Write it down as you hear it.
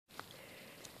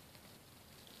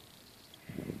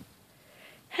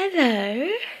Hello.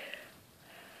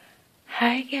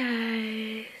 Hi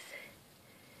guys.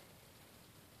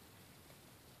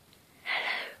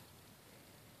 Hello.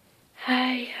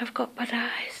 Hi, I've got bad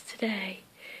eyes today.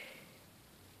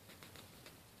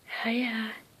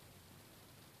 Hiya.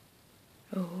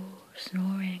 Oh,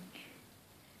 snoring.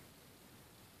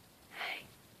 Hi.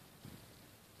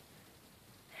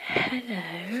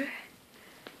 Hello.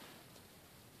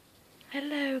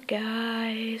 Hello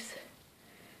guys.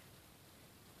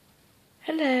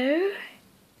 Hello.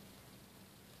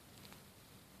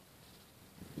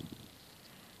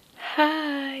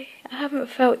 Hi. I haven't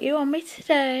felt you on me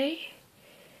today.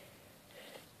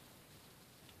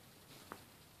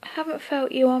 I haven't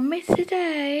felt you on me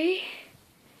today.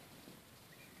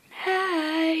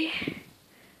 Hi.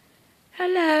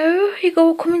 Hello. You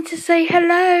all coming to say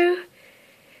hello?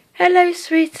 Hello,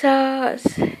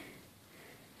 sweethearts.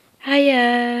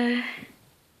 Hiya.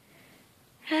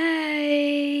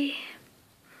 Hi.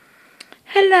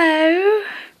 Hello.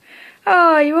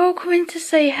 Oh, you're all coming to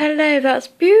say hello. That's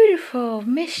beautiful.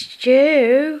 Missed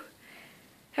you.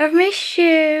 I've missed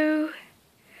you.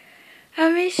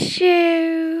 I miss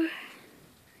you.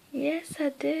 Yes,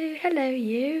 I do. Hello,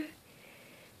 you.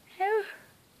 Oh.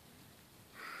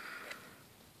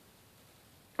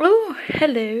 Oh,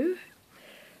 hello.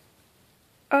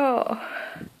 Oh.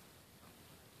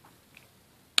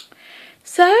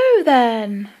 So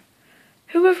then,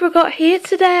 who have we got here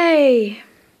today?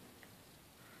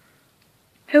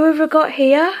 Who have we got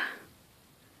here?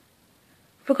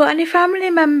 Have we got any family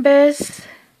members?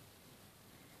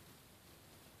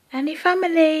 Any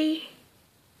family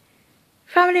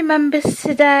members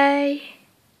today?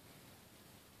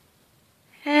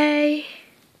 Hey.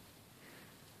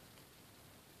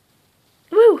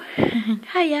 Woo.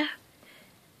 Hiya.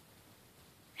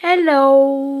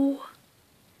 Hello.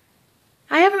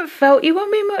 I haven't felt you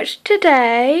on me much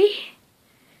today.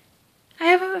 I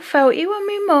haven't felt you on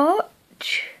me much.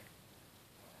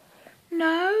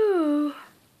 No.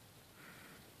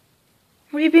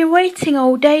 Have you been waiting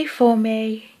all day for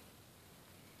me?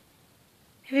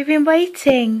 Have you been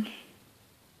waiting?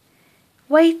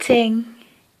 Waiting?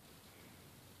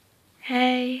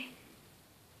 Hey.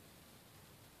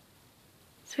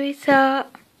 Sweetheart.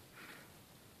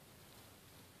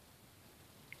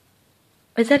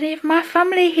 Is any of my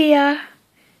family here?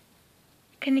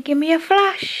 Can you give me a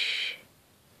flash?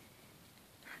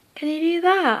 Can you do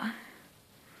that?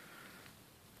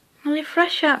 Will you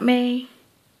flash at me,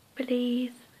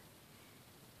 please?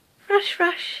 Flash,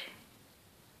 flash.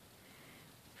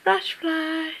 Flash,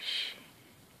 flash.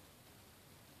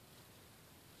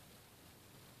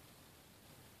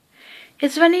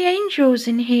 Is there any angels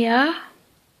in here?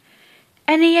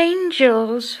 Any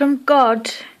angels from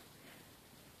God?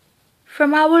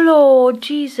 From our Lord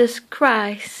Jesus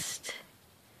Christ?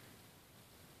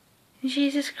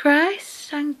 Jesus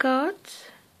Christ and God?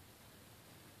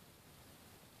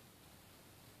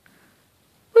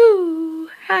 Woo!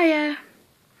 Hiya!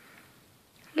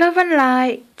 Love and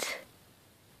light.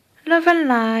 Love and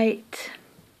light.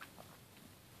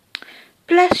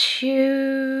 Bless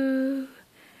you.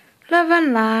 Love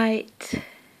and light.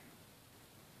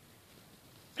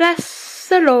 Bless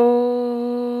the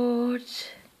Lord.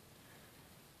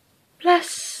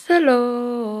 Bless the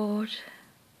Lord.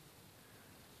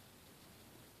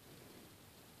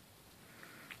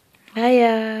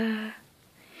 Hiya.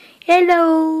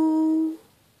 Hello.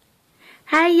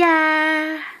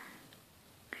 Hiya.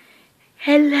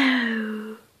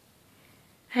 Hello.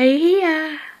 Are you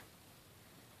here?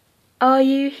 Are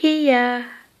you here?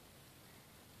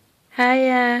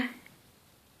 Hiya.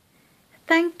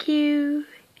 Thank you.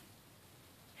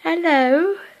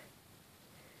 Hello.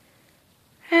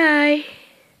 Hi.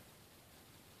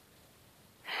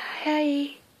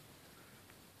 Hi.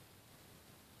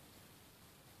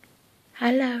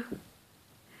 Hello.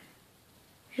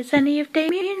 Is any of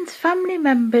Damien's family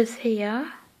members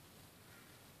here?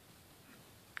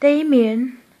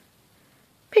 Damien.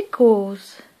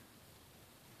 Pickles.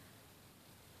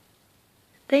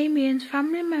 Damien's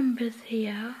family members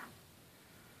here.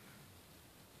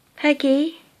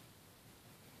 Peggy.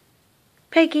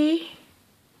 Peggy.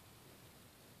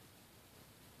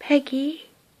 Peggy.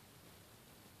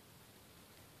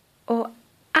 Or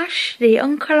Ashley,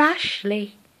 Uncle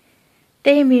Ashley.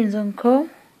 Damien's uncle.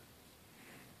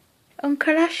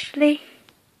 Uncle Ashley.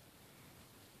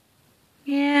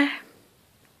 Yeah.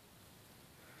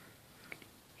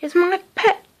 Is my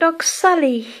pet dog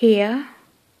Sally here?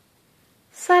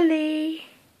 Sally.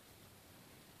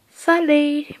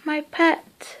 Sally, my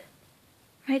pet.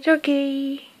 My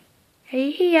doggy. Are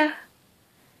you here?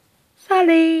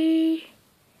 Sally.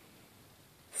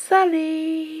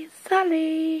 Sally,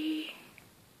 Sally.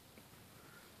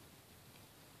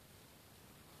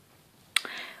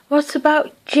 What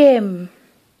about Jim?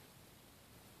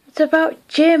 What about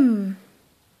Jim?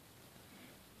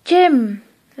 Jim,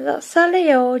 is that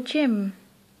Sally or Jim?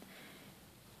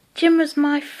 Jim was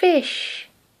my fish.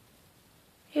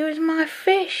 He was my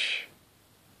fish.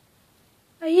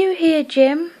 Are you here,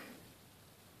 Jim?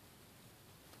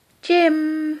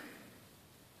 Jim.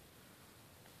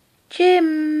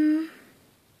 Jim.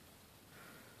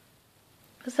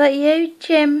 Was that you,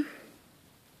 Jim?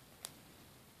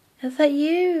 Is that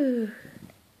you?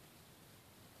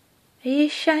 Are you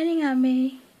shining at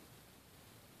me?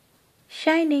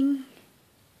 Shining.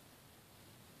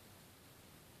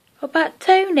 What about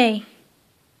Tony?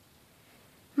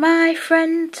 My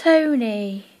friend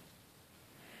Tony.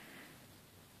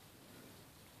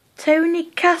 Tony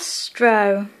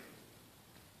Castro.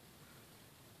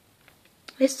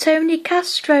 Is Tony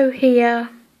Castro here?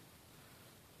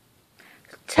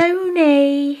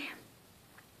 Tony.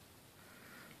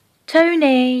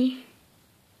 Tony.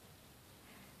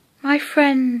 My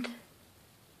friend.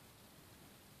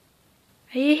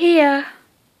 Are you here?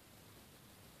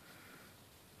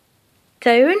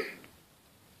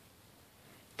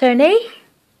 Tony?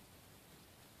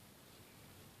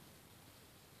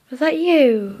 Was that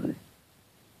you?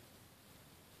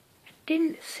 I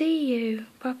didn't see you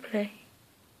properly.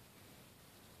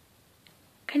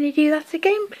 Can you do that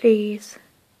again, please?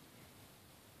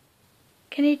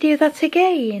 Can you do that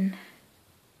again?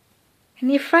 Can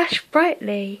you flash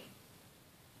brightly?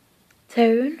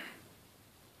 Tony?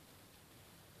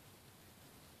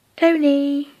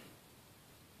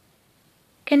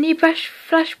 Can you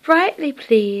flash brightly,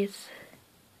 please?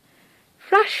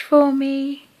 Flash for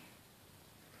me.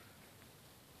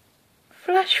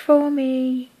 Flash for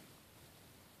me.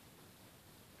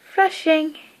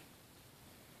 Flashing.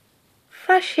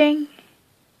 Flashing.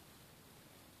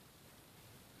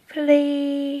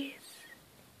 Please.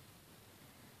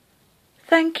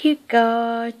 Thank you,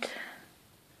 God.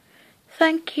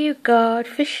 Thank you, God,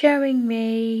 for showing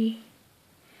me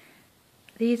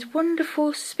these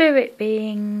wonderful spirit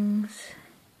beings.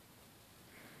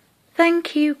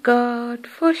 Thank you, God,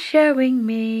 for showing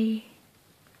me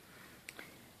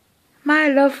my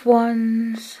loved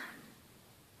ones.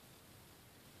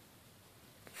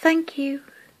 Thank you.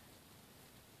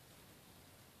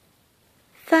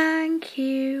 Thank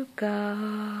you,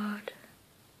 God.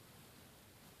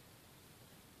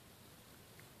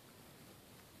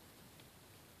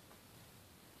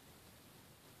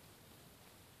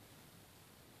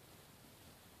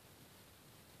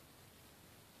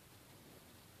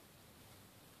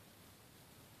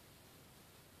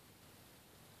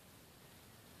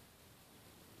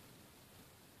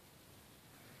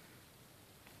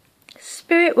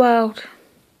 Spirit world,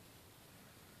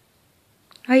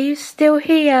 are you still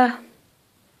here?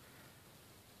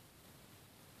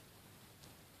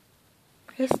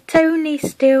 Is Tony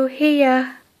still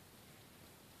here?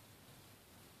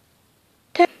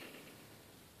 Is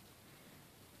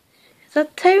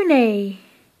that Tony?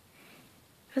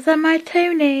 Was that my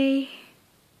Tony?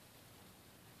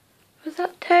 Was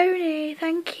that Tony?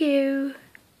 Thank you.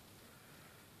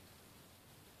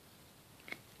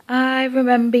 I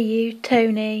remember you,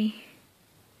 Tony.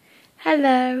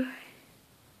 Hello.